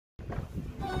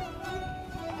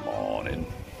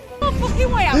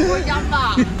fucking way I'm going on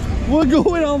that. We're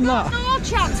going on that. No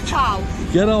chance, pal.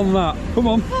 Get on that. Come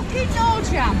on. Fucking no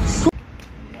chance.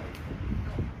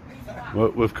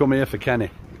 We've come here for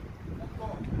Kenny.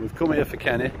 We've come here for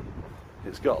Kenny.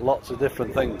 It's got lots of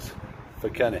different things for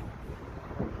Kenny.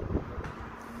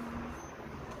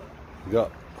 We've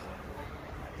got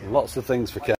lots of things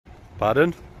for Kenny.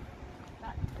 Pardon?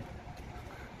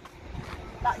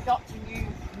 That doctor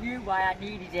knew why I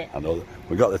needed it. I know that.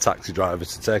 We got the taxi driver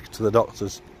to take her to the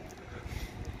doctor's.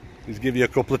 He's give you a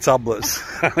couple of tablets.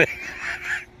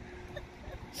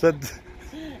 said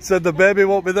the baby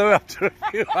won't be there after a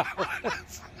few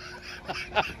hours.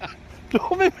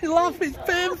 Don't make me laugh, it's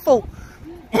painful.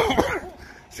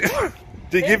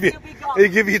 He give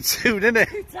you two, didn't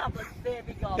he? 2 tablets,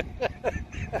 baby gone.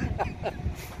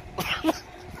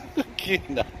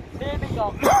 Baby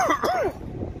gone.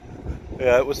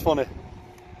 Yeah, it was funny.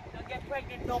 Don't get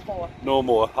pregnant no more. No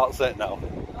more, that's it now.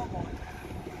 No more.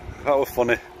 That was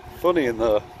funny. Funny in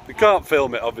there. We can't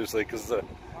film it obviously because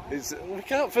we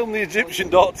can't film the Egyptian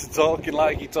doctor talking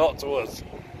like he talked to us.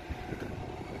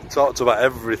 He talked about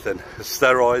everything.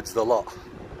 Steroids, the lot.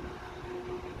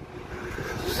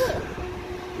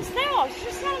 Steroids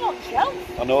just not on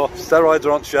shelf. I know, steroids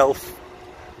are on shelf.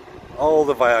 All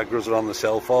the Viagra's are on the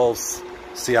shelf, all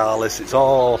Cialis, it's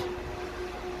all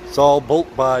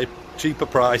bulk buy, cheaper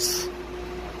price.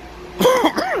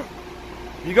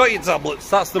 You got your tablets,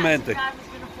 that's the main thing. I was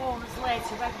going to phone us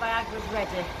later when Viagra's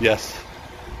ready. Yes.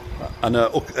 And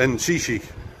Shishi.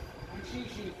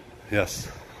 Shishi.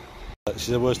 Yes.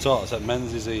 She said, where's taught? I said,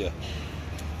 men's is here.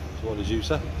 So what did you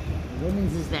say?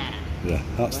 Women's is there. Yeah,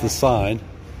 that's the sign.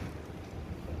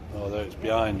 Oh, there, it's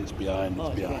behind, it's behind,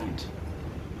 it's behind.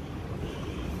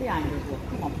 Behind us, look,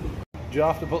 come on. Do you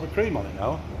have to put the cream on it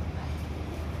now?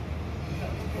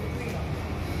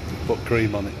 Put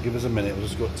cream on it. Give us a minute, we'll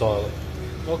just go to the toilet.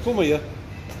 Oh, come here.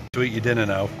 To eat your dinner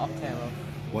now. Okay, love.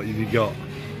 What have you got?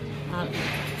 I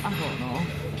don't know.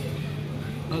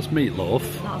 That's meatloaf.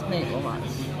 That's meatloaf,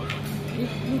 that's... You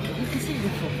can see the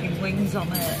fucking wings on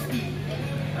it.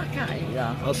 I can't eat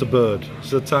that. That's a bird.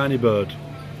 It's a tiny bird.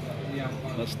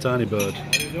 That's a tiny bird.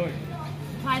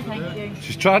 Hi, thank you.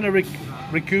 She's trying to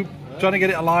recoup, trying to get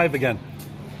it alive again.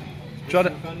 Trying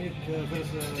to...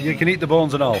 You can eat the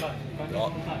bones and all.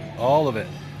 All of it.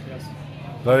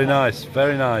 Very nice,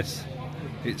 very nice.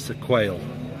 It's a quail.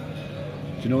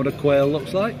 Do you know what a quail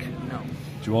looks like? No.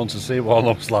 Do you want to see what it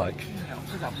looks like? No,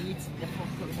 because I'll be eating the fuck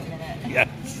up in a minute.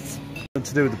 Yes. Nothing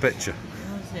to do with the picture.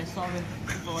 I'll say sorry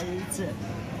before I eat it.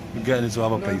 We're getting into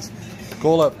have a piece.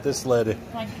 Call up this lady.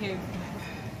 Thank you.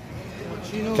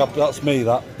 That's me,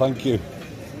 that. Thank you.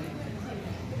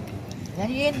 Is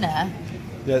any in there?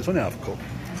 Yeah, it's only half a cup.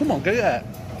 Come on, get it out.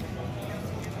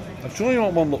 I'll show you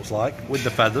what one looks like with the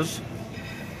feathers.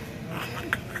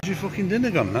 Where's your fucking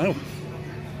dinner gone now?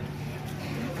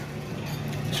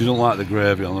 She don't like the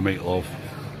gravy on the meatloaf.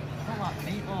 I don't like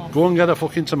meatloaf. Go and get a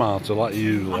fucking tomato like you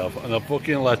usually have and a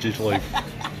fucking lettuce leaf.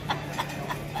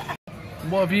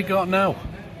 What have you got now?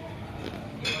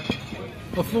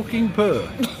 A fucking pear.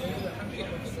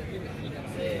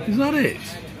 Is that it?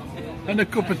 And a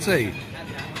cup of tea?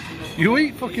 You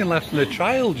eat fucking less than a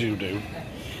child, you do.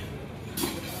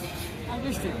 I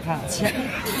just didn't fancy it.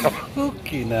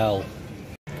 Fucking hell.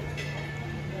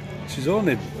 She's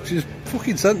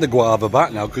fucking sent the guava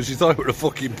back now because she thought it was a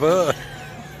fucking pear.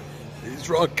 It's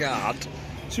rock hard.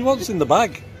 She wants in the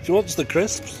bag. She wants the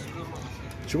crisps.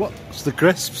 She wants the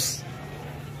crisps.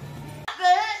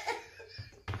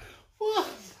 What?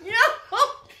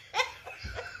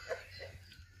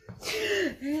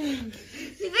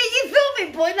 You think you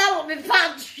filming putting that on my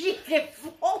pants? You can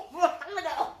fall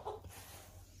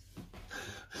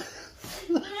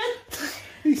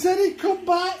He said he'd come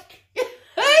back.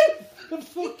 The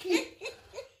fucking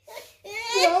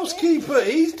the housekeeper,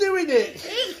 he's doing it.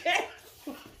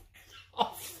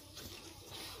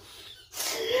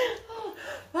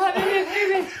 My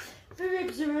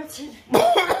ribs are hurting.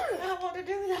 I don't want to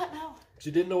do that now.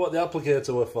 She didn't know what the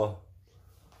applicator were for.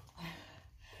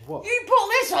 What? You put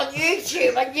this on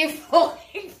YouTube and you're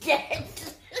fucking dead.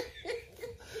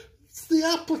 It's the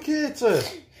applicator.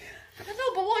 I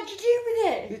know, but what'd you do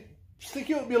with it? Stick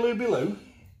it up your looby-loo.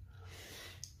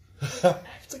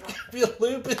 Stick it up your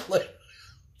looby-loo.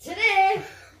 Today.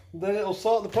 Then it'll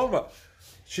sort the problem out.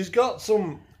 She's got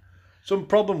some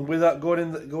problem with that going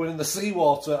in the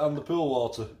seawater and the pool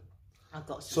water. I've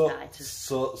got some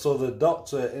so the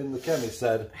doctor in the chemist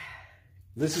said,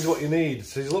 this is what you need.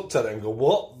 So he's looked at it and go,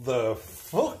 what the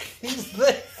fuck is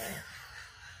this?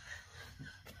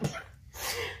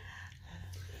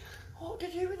 What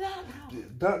to do with that now?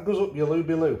 That goes up your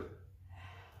looby-loo.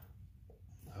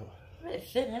 Really bit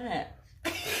thin, isn't it?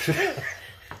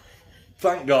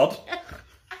 Thank God.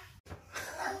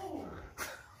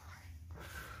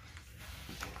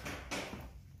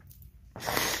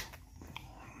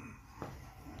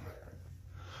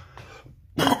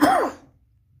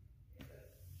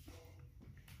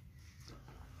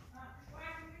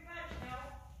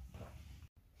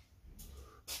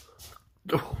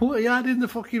 What are you hiding in the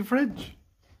fucking fridge?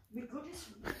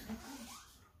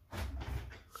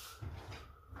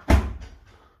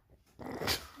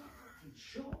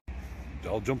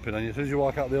 I'll jump in on you as soon as you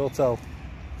walk out of the hotel.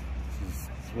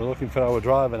 We're looking for our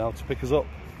driver now to pick us up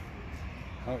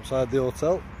outside the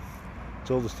hotel.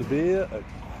 Told us to be here at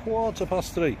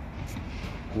 3:15.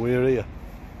 We're here.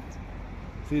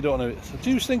 So you don't know it. So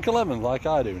do you stink of lemon like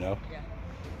I do now? Yeah.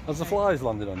 Has the flies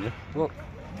landed on you? Look.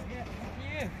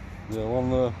 Yeah, one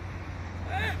there.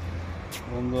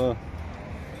 One there.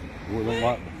 Oh, I don't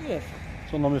like it.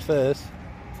 It's one on my face.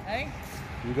 Hey?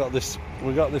 We got this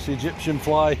Egyptian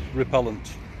fly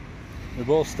repellent. We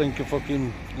both stink of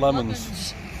fucking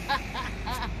lemons.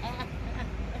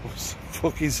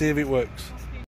 Fucking see if it works.